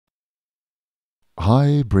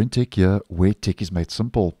Hi, BrenTech here, where tech is made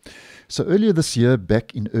simple. So earlier this year,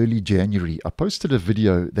 back in early January, I posted a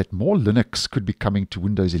video that more Linux could be coming to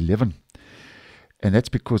Windows 11. And that's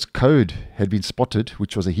because code had been spotted,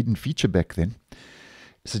 which was a hidden feature back then,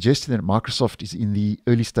 suggesting that Microsoft is in the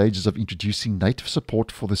early stages of introducing native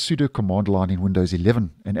support for the Sudo command line in Windows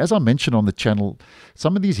 11. And as I mentioned on the channel,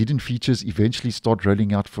 some of these hidden features eventually start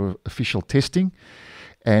rolling out for official testing.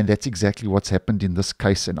 And that's exactly what's happened in this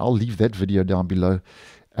case. And I'll leave that video down below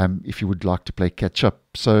if you would like to play catch up.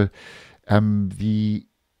 So the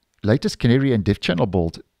latest Canary and Dev channel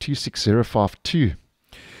build 26052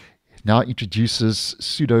 now introduces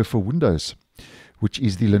sudo for Windows, which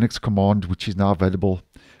is the Linux command which is now available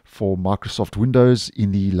for Microsoft Windows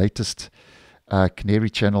in the latest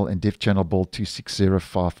Canary channel and Dev channel build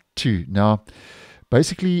 26052. Now,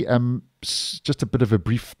 basically, just a bit of a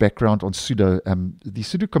brief background on sudo. The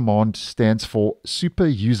sudo command stands for super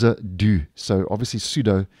user do. So obviously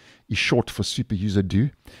sudo is short for super user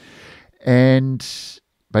do. And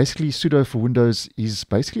basically sudo for Windows is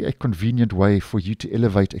basically a convenient way for you to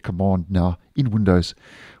elevate a command now in Windows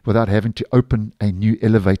without having to open a new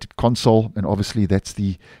elevated console. And obviously that's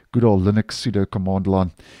the good old Linux sudo command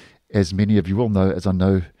line. As many of you will know, as I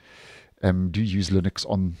know, do use Linux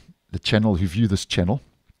on the channel who view this channel.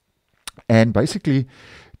 And basically,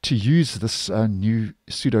 to use this new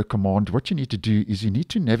sudo command, what you need to do is you need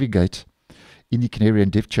to navigate in the Canary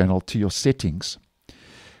and Dev channel to your settings,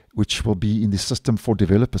 which will be in the System for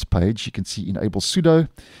Developers page. You can see Enable Sudo,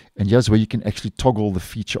 and here's where you can actually toggle the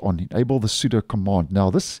feature on, Enable the sudo command. Now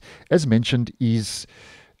this, as mentioned, is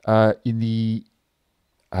in the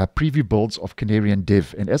preview builds of Canary and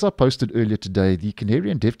Dev. And as I posted earlier today, the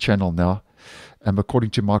Canary and Dev channel now, according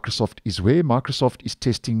to Microsoft, is where Microsoft is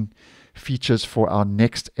testing features for our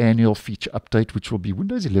next annual feature update, which will be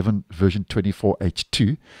Windows 11 version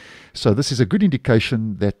 24H2. So this is a good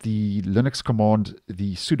indication that the Linux command,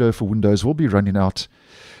 the sudo for Windows, will be rolling out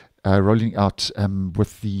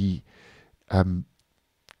with the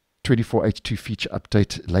 24H2 feature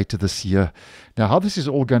update later this year. Now, how this is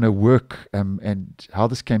all going to work and how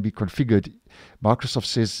this can be configured, Microsoft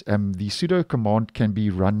says the sudo command can be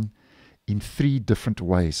run in 3 different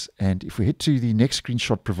ways. And if we head to the next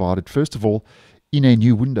screenshot provided, first of all, in a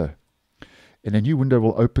new window. And a new window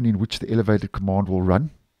will open in which the elevated command will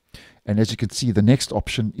run. And as you can see, the next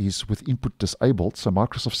option is with input disabled. So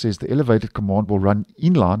Microsoft says the elevated command will run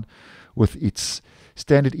inline with its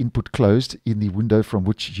standard input closed in the window from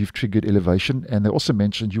which you've triggered elevation. And they also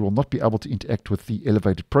mentioned you will not be able to interact with the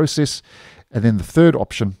elevated process. And then the third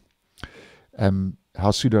option,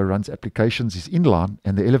 how sudo runs applications, is inline,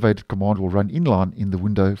 and the elevated command will run inline in the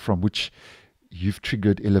window from which you've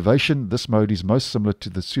triggered elevation. This mode is most similar to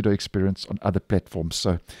the sudo experience on other platforms.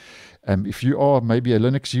 So if you are maybe a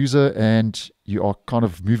Linux user and you are kind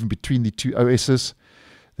of moving between the two OSs,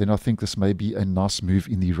 then I think this may be a nice move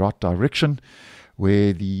in the right direction,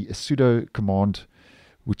 where the sudo command,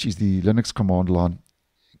 which is the Linux command line,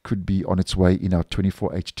 could be on its way in our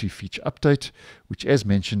 24H2 feature update, which, as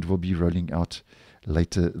mentioned, will be rolling out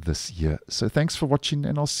later this year. So thanks for watching,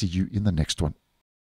 and I'll see you in the next one.